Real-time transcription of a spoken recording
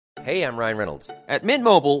Hey, I'm Ryan Reynolds. At Mint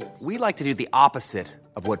Mobile, we like to do the opposite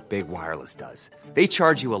of what Big Wireless does. They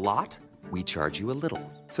charge you a lot, we charge you a little.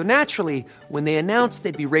 So naturally, when they announced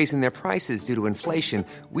they'd be raising their prices due to inflation,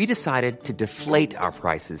 we decided to deflate our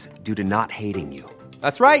prices due to not hating you.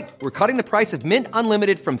 That's right. We're cutting the price of Mint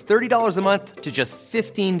Unlimited from $30 a month to just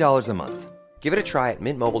 $15 a month. Give it a try at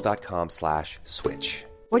mintmobile.com/switch.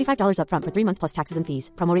 $45 up front for 3 months plus taxes and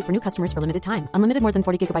fees. Promo rate for new customers for limited time. Unlimited more than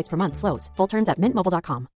 40 gigabytes per month. Slows full terms at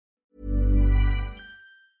mintmobile.com.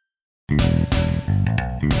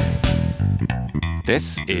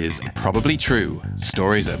 This is Probably True,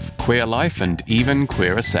 stories of queer life and even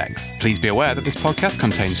queerer sex. Please be aware that this podcast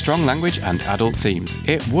contains strong language and adult themes.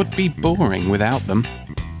 It would be boring without them.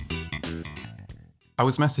 I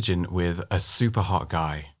was messaging with a super hot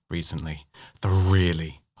guy recently. The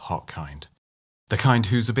really hot kind. The kind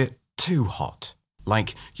who's a bit too hot.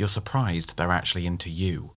 Like you're surprised they're actually into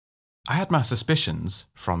you. I had my suspicions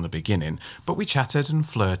from the beginning, but we chatted and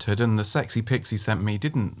flirted, and the sexy pics he sent me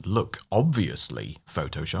didn't look obviously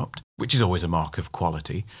photoshopped, which is always a mark of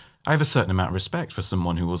quality. I have a certain amount of respect for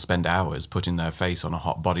someone who will spend hours putting their face on a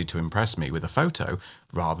hot body to impress me with a photo,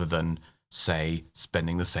 rather than, say,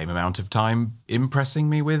 spending the same amount of time impressing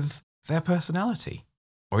me with their personality.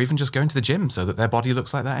 Or even just going to the gym so that their body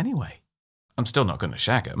looks like that anyway. I'm still not going to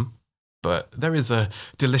shag them. But there is a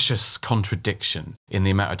delicious contradiction in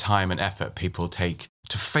the amount of time and effort people take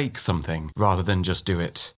to fake something rather than just do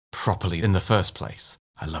it properly in the first place.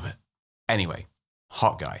 I love it. Anyway,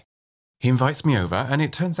 hot guy. He invites me over and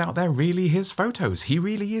it turns out they're really his photos. He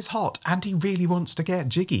really is hot and he really wants to get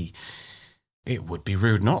jiggy. It would be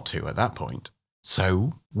rude not to at that point.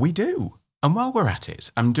 So we do. And while we're at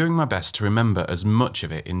it, I'm doing my best to remember as much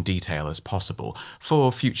of it in detail as possible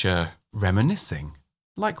for future reminiscing.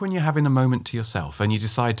 Like when you're having a moment to yourself and you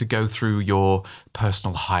decide to go through your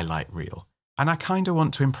personal highlight reel. And I kind of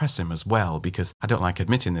want to impress him as well because I don't like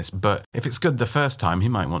admitting this, but if it's good the first time, he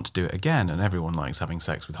might want to do it again, and everyone likes having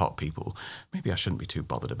sex with hot people. Maybe I shouldn't be too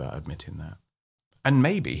bothered about admitting that. And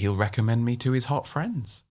maybe he'll recommend me to his hot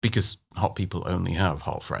friends, because hot people only have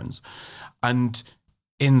hot friends. And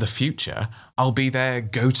in the future, I'll be their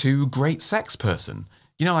go-to great sex person.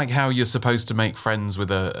 You know, like how you're supposed to make friends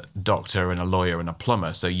with a doctor and a lawyer and a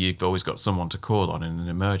plumber, so you've always got someone to call on in an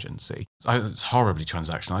emergency. It's horribly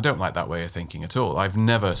transactional. I don't like that way of thinking at all. I've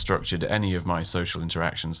never structured any of my social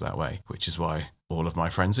interactions that way, which is why all of my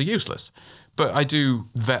friends are useless. But I do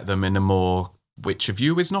vet them in a more, which of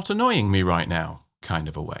you is not annoying me right now, kind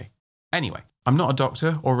of a way. Anyway, I'm not a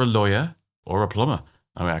doctor or a lawyer or a plumber.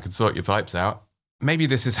 I mean, I can sort your pipes out. Maybe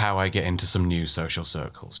this is how I get into some new social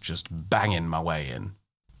circles, just banging my way in.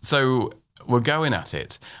 So we're going at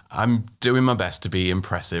it. I'm doing my best to be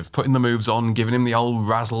impressive, putting the moves on, giving him the old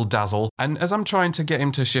razzle-dazzle. And as I'm trying to get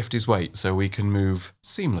him to shift his weight so we can move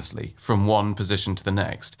seamlessly from one position to the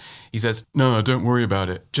next, he says, "No, don't worry about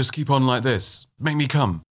it. Just keep on like this. Make me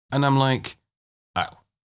come." And I'm like, oh,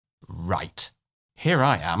 right. Here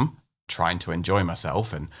I am, trying to enjoy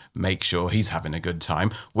myself and make sure he's having a good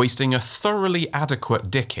time, wasting a thoroughly adequate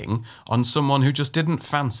dicking on someone who just didn't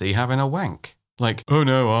fancy having a wank. Like, "Oh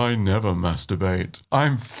no, I never masturbate.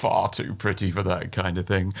 I'm far too pretty for that kind of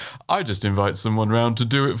thing. I just invite someone round to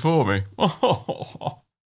do it for me."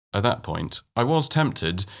 At that point, I was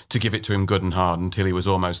tempted to give it to him good and hard until he was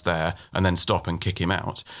almost there and then stop and kick him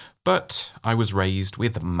out. But I was raised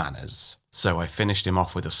with manners. So I finished him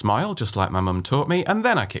off with a smile, just like my mum taught me, and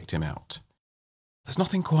then I kicked him out. There's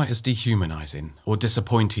nothing quite as dehumanising or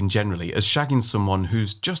disappointing generally as shagging someone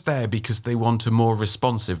who's just there because they want a more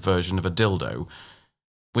responsive version of a dildo,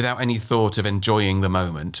 without any thought of enjoying the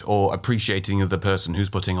moment or appreciating the person who's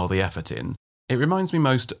putting all the effort in. It reminds me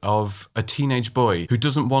most of a teenage boy who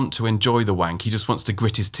doesn't want to enjoy the wank, he just wants to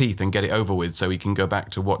grit his teeth and get it over with so he can go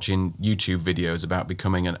back to watching YouTube videos about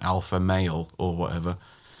becoming an alpha male or whatever.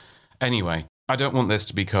 Anyway, I don't want this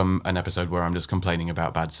to become an episode where I'm just complaining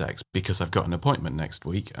about bad sex, because I've got an appointment next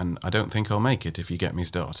week and I don't think I'll make it if you get me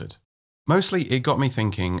started. Mostly, it got me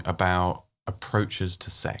thinking about approaches to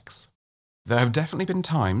sex. There have definitely been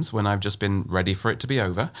times when I've just been ready for it to be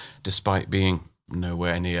over, despite being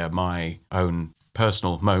nowhere near my own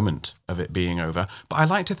personal moment of it being over. But I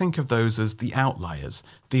like to think of those as the outliers,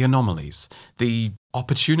 the anomalies, the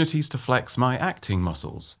opportunities to flex my acting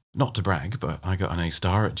muscles. Not to brag, but I got an A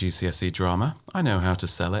star at GCSE drama. I know how to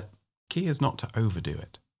sell it. Key is not to overdo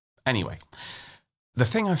it. Anyway, the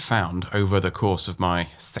thing I've found over the course of my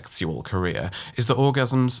sexual career is that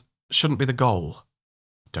orgasms shouldn't be the goal.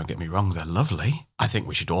 Don't get me wrong, they're lovely. I think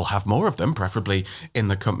we should all have more of them, preferably in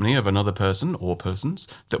the company of another person or persons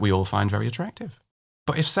that we all find very attractive.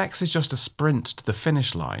 But if sex is just a sprint to the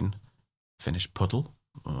finish line, finish puddle,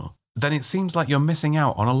 then it seems like you're missing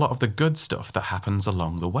out on a lot of the good stuff that happens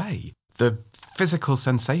along the way. The physical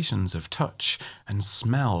sensations of touch and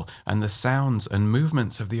smell and the sounds and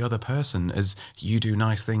movements of the other person as you do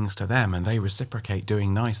nice things to them and they reciprocate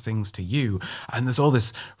doing nice things to you. And there's all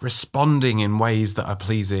this responding in ways that are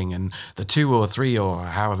pleasing, and the 2 or 3 or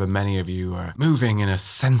however many of you are moving in a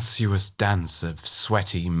sensuous dance of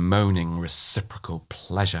sweaty, moaning, reciprocal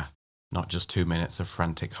pleasure. Not just 2 minutes of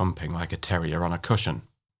frantic humping like a terrier on a cushion.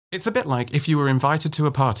 It's a bit like if you were invited to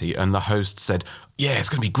a party and the host said, yeah, it's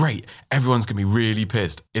going to be great. Everyone's going to be really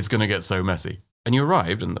pissed. It's going to get so messy. And you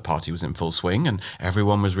arrived and the party was in full swing and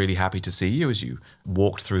everyone was really happy to see you as you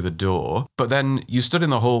walked through the door. But then you stood in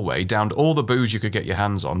the hallway, downed all the booze you could get your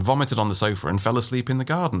hands on, vomited on the sofa and fell asleep in the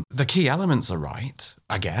garden. The key elements are right,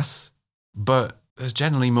 I guess. But there's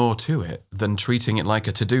generally more to it than treating it like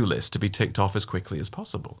a to-do list to be ticked off as quickly as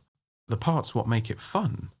possible. The parts what make it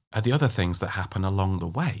fun are the other things that happen along the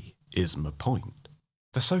way, is my point.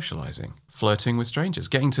 The socialising, flirting with strangers,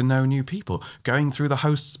 getting to know new people, going through the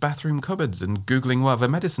host's bathroom cupboards and Googling what other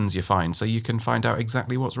medicines you find so you can find out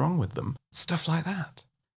exactly what's wrong with them. Stuff like that.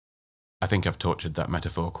 I think I've tortured that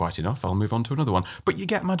metaphor quite enough. I'll move on to another one. But you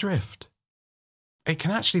get my drift. It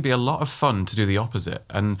can actually be a lot of fun to do the opposite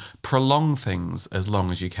and prolong things as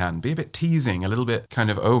long as you can. Be a bit teasing, a little bit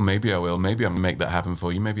kind of, oh, maybe I will, maybe I'm going to make that happen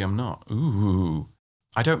for you, maybe I'm not. Ooh.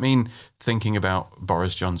 I don't mean thinking about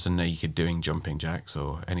Boris Johnson naked doing jumping jacks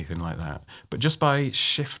or anything like that, but just by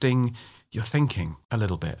shifting your thinking a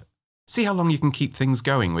little bit. See how long you can keep things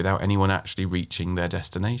going without anyone actually reaching their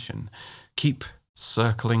destination. Keep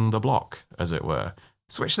circling the block, as it were.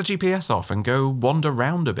 Switch the GPS off and go wander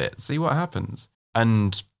round a bit, see what happens.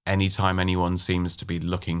 And anytime anyone seems to be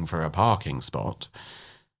looking for a parking spot,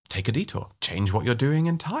 take a detour. Change what you're doing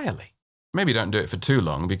entirely. Maybe don't do it for too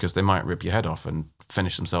long because they might rip your head off and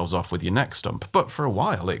finish themselves off with your neck stump, but for a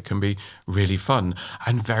while it can be really fun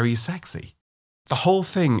and very sexy. The whole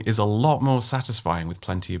thing is a lot more satisfying with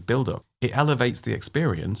plenty of build-up. It elevates the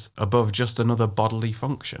experience above just another bodily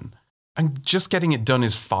function. And just getting it done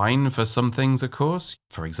is fine for some things, of course.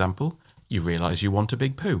 For example, you realise you want a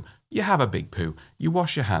big poo. You have a big poo. You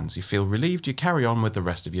wash your hands. You feel relieved. You carry on with the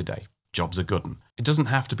rest of your day. Job's a good 'un. It doesn't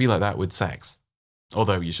have to be like that with sex.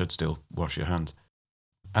 Although you should still wash your hands.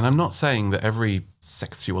 And I'm not saying that every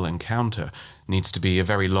sexual encounter needs to be a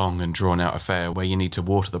very long and drawn-out affair where you need to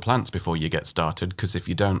water the plants before you get started, because if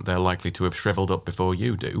you don't, they're likely to have shriveled up before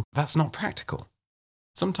you do. That's not practical.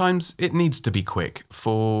 Sometimes it needs to be quick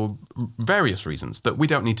for various reasons that we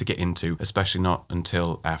don't need to get into, especially not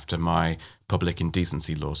until after my public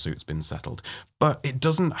indecency lawsuit's been settled. But it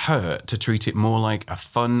doesn't hurt to treat it more like a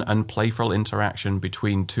fun and playful interaction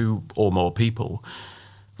between 2 or more people,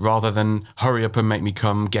 rather than hurry up and make me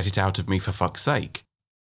come, get it out of me for fuck's sake.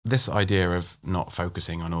 This idea of not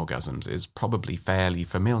focusing on orgasms is probably fairly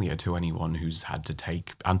familiar to anyone who's had to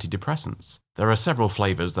take antidepressants. There are several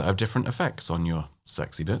flavours that have different effects on your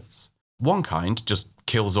sexy bits. One kind just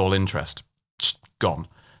kills all interest. Gone.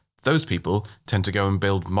 Those people tend to go and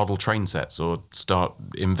build model train sets or start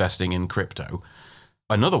investing in crypto.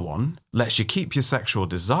 Another one lets you keep your sexual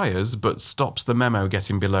desires but stops the memo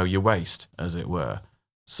getting below your waist, as it were.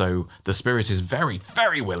 So the spirit is very,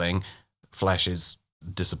 very willing, flesh is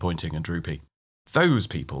disappointing and droopy. Those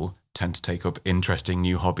people tend to take up interesting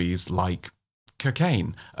new hobbies like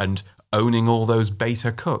cocaine and owning all those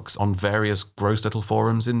beta cooks on various gross little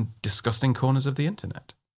forums in disgusting corners of the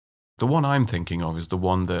internet. The one I'm thinking of is the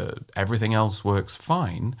one that everything else works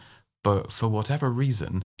fine, but for whatever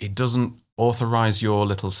reason, it doesn't authorize your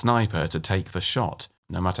little sniper to take the shot,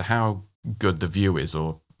 no matter how good the view is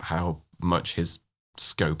or how much his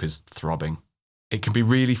scope is throbbing. It can be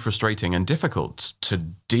really frustrating and difficult to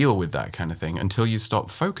deal with that kind of thing until you stop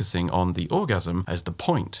focusing on the orgasm as the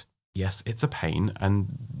point. Yes, it's a pain, and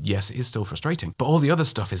yes, it is still frustrating, but all the other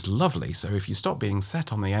stuff is lovely, so if you stop being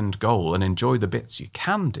set on the end goal and enjoy the bits you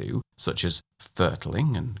can do, such as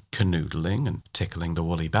fertling and canoodling and tickling the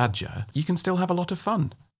woolly badger, you can still have a lot of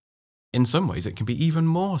fun. In some ways, it can be even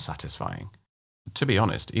more satisfying. To be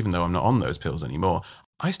honest, even though I'm not on those pills anymore,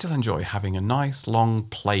 I still enjoy having a nice long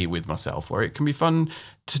play with myself where it can be fun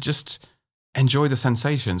to just enjoy the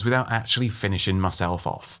sensations without actually finishing myself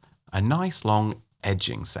off. A nice long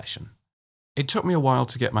edging session. It took me a while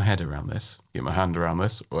to get my head around this, get my hand around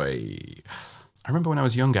this. I remember when I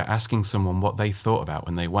was younger asking someone what they thought about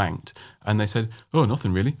when they wanked, and they said, "Oh,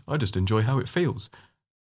 nothing really, I just enjoy how it feels."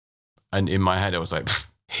 And in my head I was like,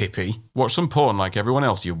 hippie, watch some porn like everyone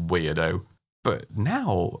else, you weirdo. But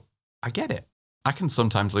now I get it. I can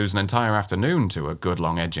sometimes lose an entire afternoon to a good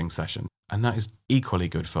long edging session, and that is equally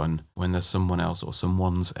good fun when there's someone else or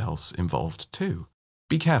someone's else involved too.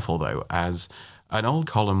 Be careful, though, as an old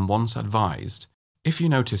column once advised, if you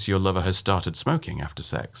notice your lover has started smoking after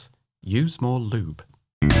sex, use more lube.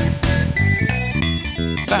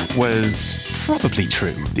 That was Probably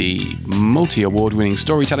True, the multi-award-winning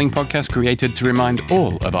storytelling podcast created to remind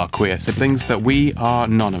all of our queer siblings that we are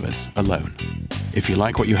none of us alone. If you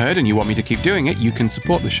like what you heard and you want me to keep doing it, you can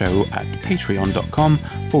support the show at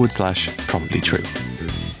patreon.com/Probably True.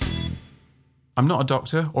 I'm not a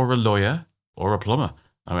doctor or a lawyer or a plumber.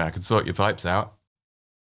 I mean, I can sort your pipes out.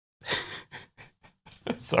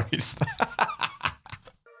 Sorry.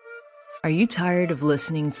 Are you tired of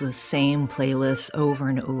listening to the same playlists over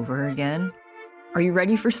and over again? Are you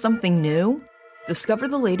ready for something new? Discover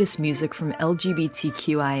the latest music from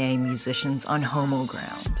LGBTQIA musicians on Homo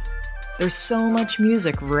Ground. There's so much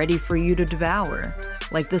music ready for you to devour,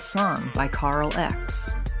 like this song by Carl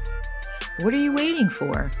X. What are you waiting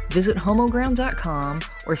for? Visit homoground.com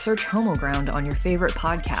or search Homo Ground on your favorite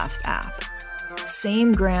podcast app.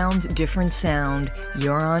 Same ground, different sound,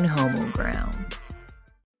 you're on Homo Ground.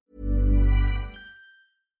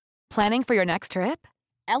 Planning for your next trip?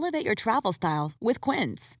 Elevate your travel style with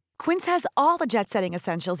Quince. Quince has all the jet-setting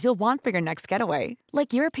essentials you'll want for your next getaway,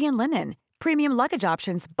 like European linen, premium luggage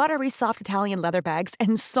options, buttery soft Italian leather bags,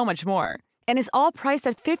 and so much more. And is all priced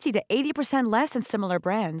at 50 to 80% less than similar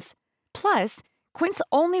brands. Plus, Quince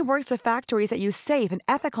only works with factories that use safe and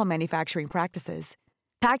ethical manufacturing practices.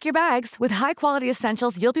 Pack your bags with high-quality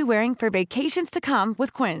essentials you'll be wearing for vacations to come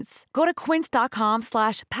with Quince. Go to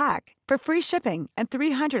quince.com/pack for free shipping and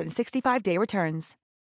 365-day returns.